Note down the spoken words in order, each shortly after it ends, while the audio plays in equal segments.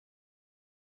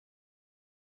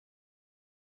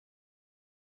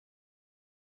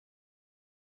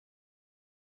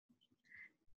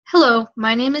Hello,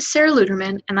 my name is Sarah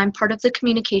Luderman, and I'm part of the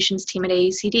communications team at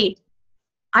AUCD.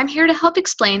 I'm here to help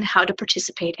explain how to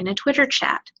participate in a Twitter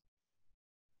chat.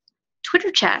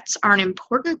 Twitter chats are an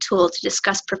important tool to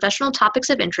discuss professional topics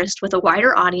of interest with a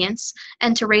wider audience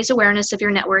and to raise awareness of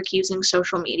your network using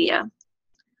social media.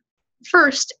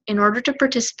 First, in order to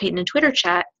participate in a Twitter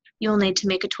chat, you'll need to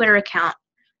make a Twitter account.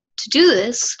 To do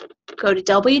this, go to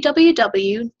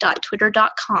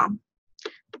www.twitter.com.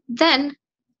 Then,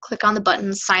 click on the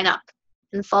button Sign Up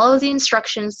and follow the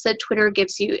instructions that Twitter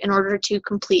gives you in order to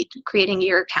complete creating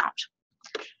your account.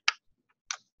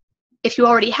 If you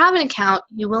already have an account,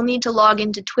 you will need to log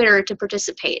into Twitter to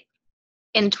participate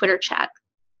in Twitter chat.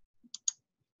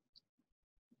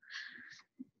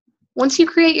 Once you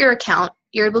create your account,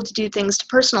 you're able to do things to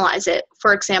personalize it.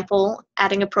 For example,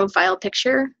 adding a profile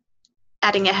picture,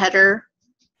 adding a header,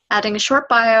 adding a short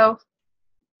bio,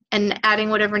 and adding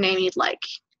whatever name you'd like.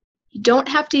 You don't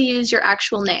have to use your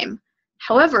actual name.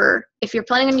 However, if you're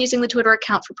planning on using the Twitter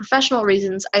account for professional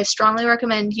reasons, I strongly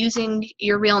recommend using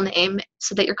your real name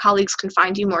so that your colleagues can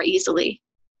find you more easily.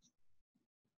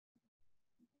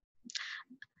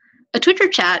 A Twitter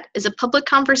chat is a public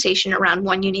conversation around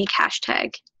one unique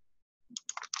hashtag.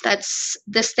 That's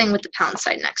this thing with the pound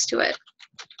sign next to it.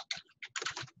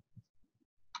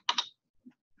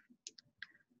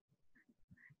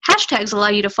 Hashtags allow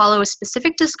you to follow a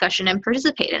specific discussion and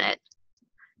participate in it.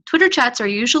 Twitter chats are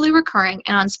usually recurring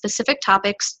and on specific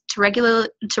topics to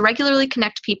regularly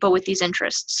connect people with these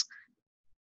interests.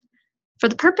 For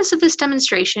the purpose of this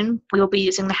demonstration, we will be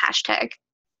using the hashtag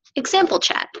Example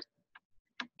Chat.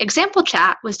 Example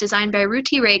Chat was designed by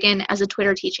Ruti Reagan as a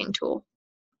Twitter teaching tool.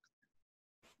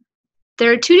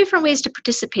 There are two different ways to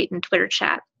participate in Twitter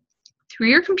chat, through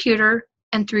your computer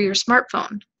and through your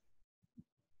smartphone.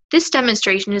 This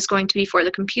demonstration is going to be for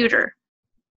the computer.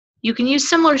 You can use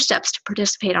similar steps to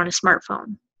participate on a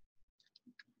smartphone.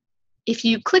 If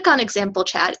you click on Example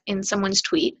Chat in someone's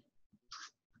tweet,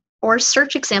 or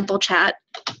search Example Chat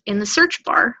in the search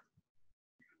bar,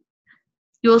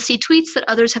 you will see tweets that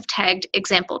others have tagged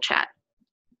Example Chat.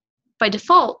 By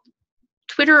default,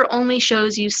 Twitter only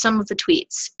shows you some of the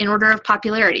tweets in order of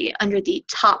popularity under the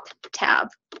Top tab.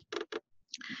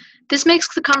 This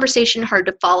makes the conversation hard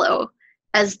to follow,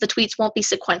 as the tweets won't be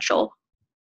sequential.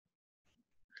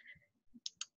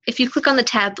 If you click on the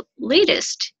tab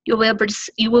Latest, you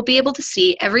will be able to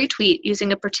see every tweet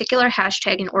using a particular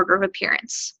hashtag in order of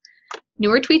appearance.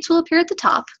 Newer tweets will appear at the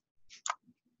top,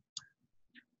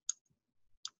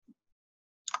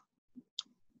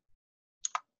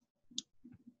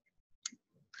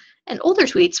 and older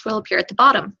tweets will appear at the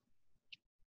bottom.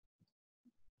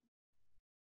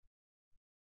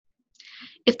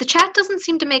 If the chat doesn't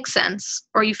seem to make sense,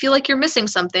 or you feel like you're missing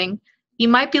something, you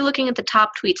might be looking at the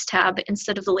Top Tweets tab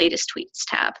instead of the Latest Tweets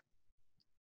tab.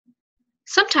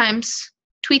 Sometimes,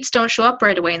 tweets don't show up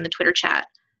right away in the Twitter chat,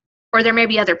 or there may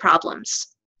be other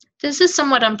problems. This is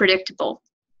somewhat unpredictable.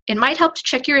 It might help to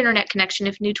check your internet connection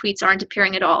if new tweets aren't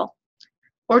appearing at all,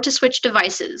 or to switch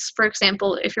devices. For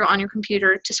example, if you're on your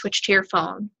computer, to switch to your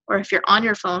phone, or if you're on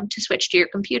your phone, to switch to your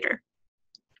computer.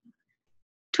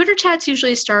 Twitter chats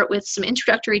usually start with some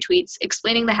introductory tweets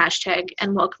explaining the hashtag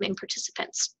and welcoming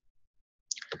participants.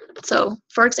 So,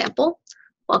 for example,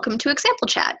 welcome to Example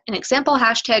Chat, an example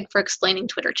hashtag for explaining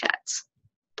Twitter chats.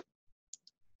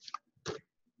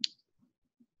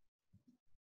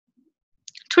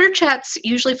 Twitter chats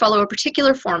usually follow a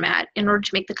particular format in order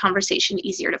to make the conversation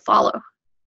easier to follow.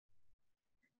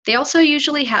 They also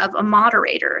usually have a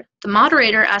moderator. The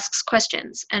moderator asks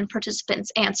questions and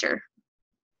participants answer.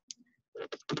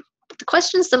 The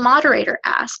questions the moderator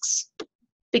asks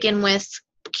begin with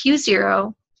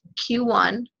Q0,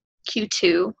 Q1,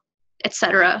 Q2,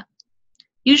 etc.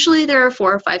 Usually there are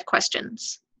 4 or 5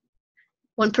 questions.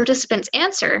 When participants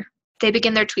answer, they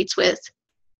begin their tweets with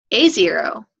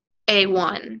A0,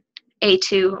 A1,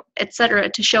 A2, etc.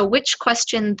 to show which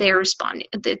question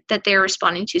that they're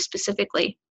responding to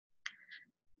specifically.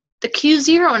 The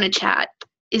Q0 in a chat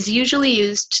is usually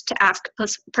used to ask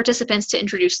participants to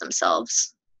introduce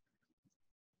themselves.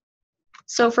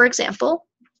 So, for example,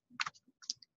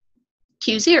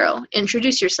 Q0,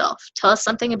 introduce yourself. Tell us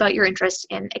something about your interest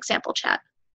in Example Chat.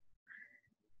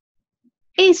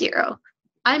 A0,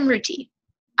 I'm Ruti.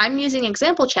 I'm using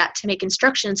Example Chat to make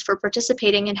instructions for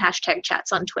participating in hashtag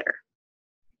chats on Twitter.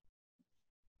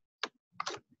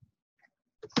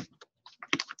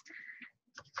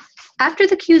 After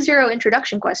the Q0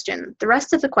 introduction question, the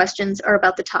rest of the questions are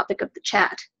about the topic of the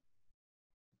chat.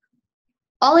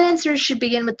 All answers should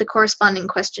begin with the corresponding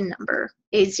question number,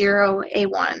 A0,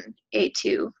 A1,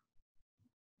 A2,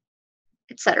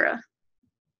 etc.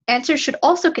 Answers should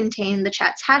also contain the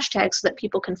chat's hashtags so that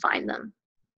people can find them.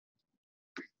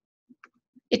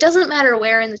 It doesn't matter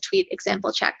where in the tweet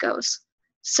example chat goes.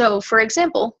 So for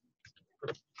example,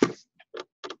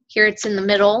 here it's in the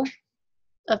middle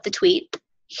of the tweet.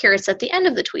 Here it's at the end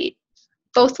of the tweet.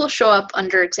 Both will show up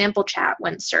under example chat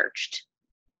when searched.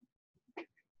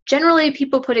 Generally,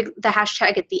 people put the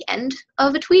hashtag at the end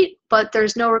of a tweet, but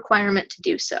there's no requirement to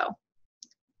do so.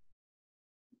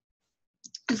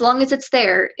 As long as it's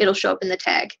there, it'll show up in the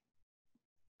tag.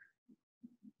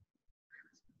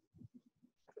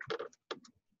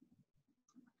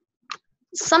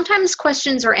 Sometimes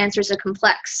questions or answers are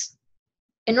complex.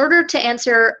 In order to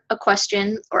answer a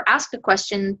question or ask a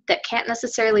question that can't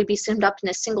necessarily be summed up in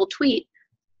a single tweet,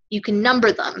 you can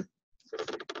number them.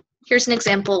 Here's an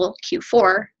example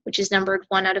Q4, which is numbered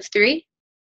 1 out of 3,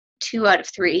 2 out of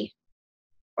 3,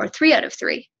 or 3 out of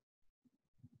 3.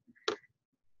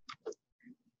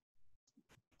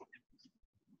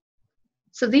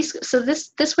 So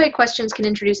this way questions can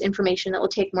introduce information that will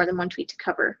take more than one tweet to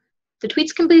cover. The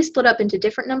tweets can be split up into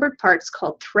different numbered parts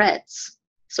called threads.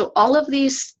 So all of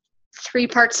these 3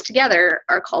 parts together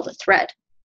are called a thread.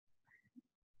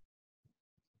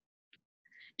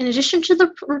 In addition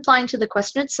to replying to the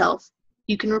question itself,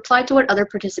 you can reply to what other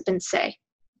participants say.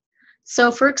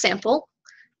 So for example,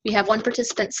 we have one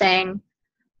participant saying,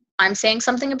 "I'm saying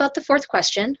something about the 4th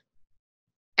question,"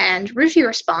 and Ruthie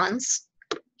responds,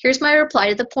 "Here's my reply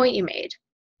to the point you made."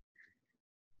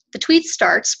 The tweet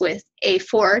starts with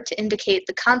A4 to indicate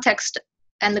the context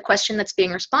and the question that's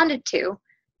being responded to,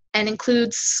 and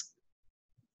includes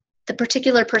the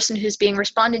particular person who's being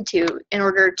responded to in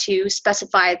order to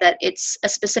specify that it's a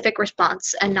specific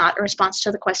response and not a response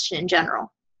to the question in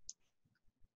general.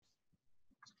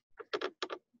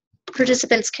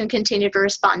 Participants can continue to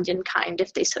respond in kind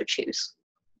if they so choose.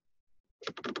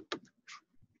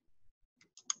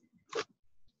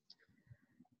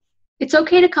 It's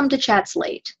okay to come to chats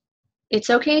late. It's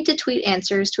okay to tweet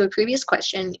answers to a previous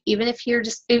question, even if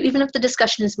the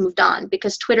discussion has moved on,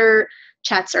 because Twitter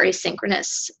chats are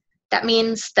asynchronous. That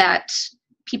means that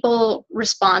people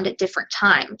respond at different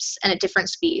times and at different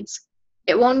speeds.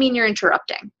 It won't mean you're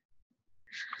interrupting.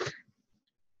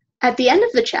 At the end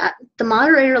of the chat, the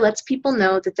moderator lets people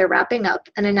know that they're wrapping up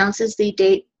and announces the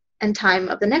date and time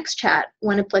of the next chat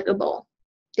when applicable.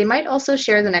 They might also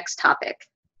share the next topic.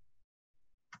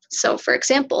 So for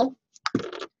example,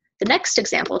 the next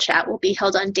example chat will be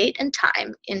held on date and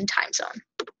time in time zone.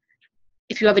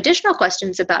 If you have additional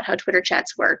questions about how Twitter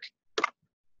chats work,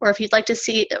 or if you'd like to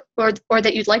see, or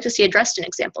that you'd like to see addressed in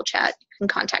example chat, you can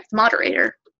contact the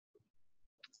moderator.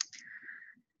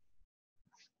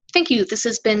 Thank you. This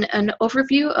has been an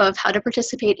overview of how to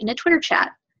participate in a Twitter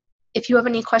chat. If you have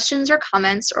any questions or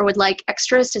comments or would like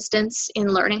extra assistance in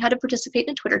learning how to participate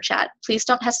in a Twitter chat, please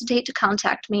don't hesitate to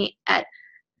contact me at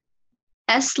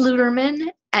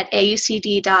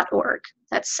sluterman@aucd.org.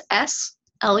 That's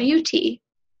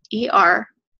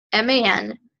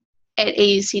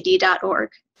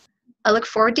SLUTERMAN@aucd.org. I look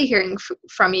forward to hearing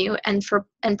from you and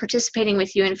participating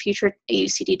with you in future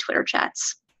AUCD Twitter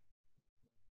chats.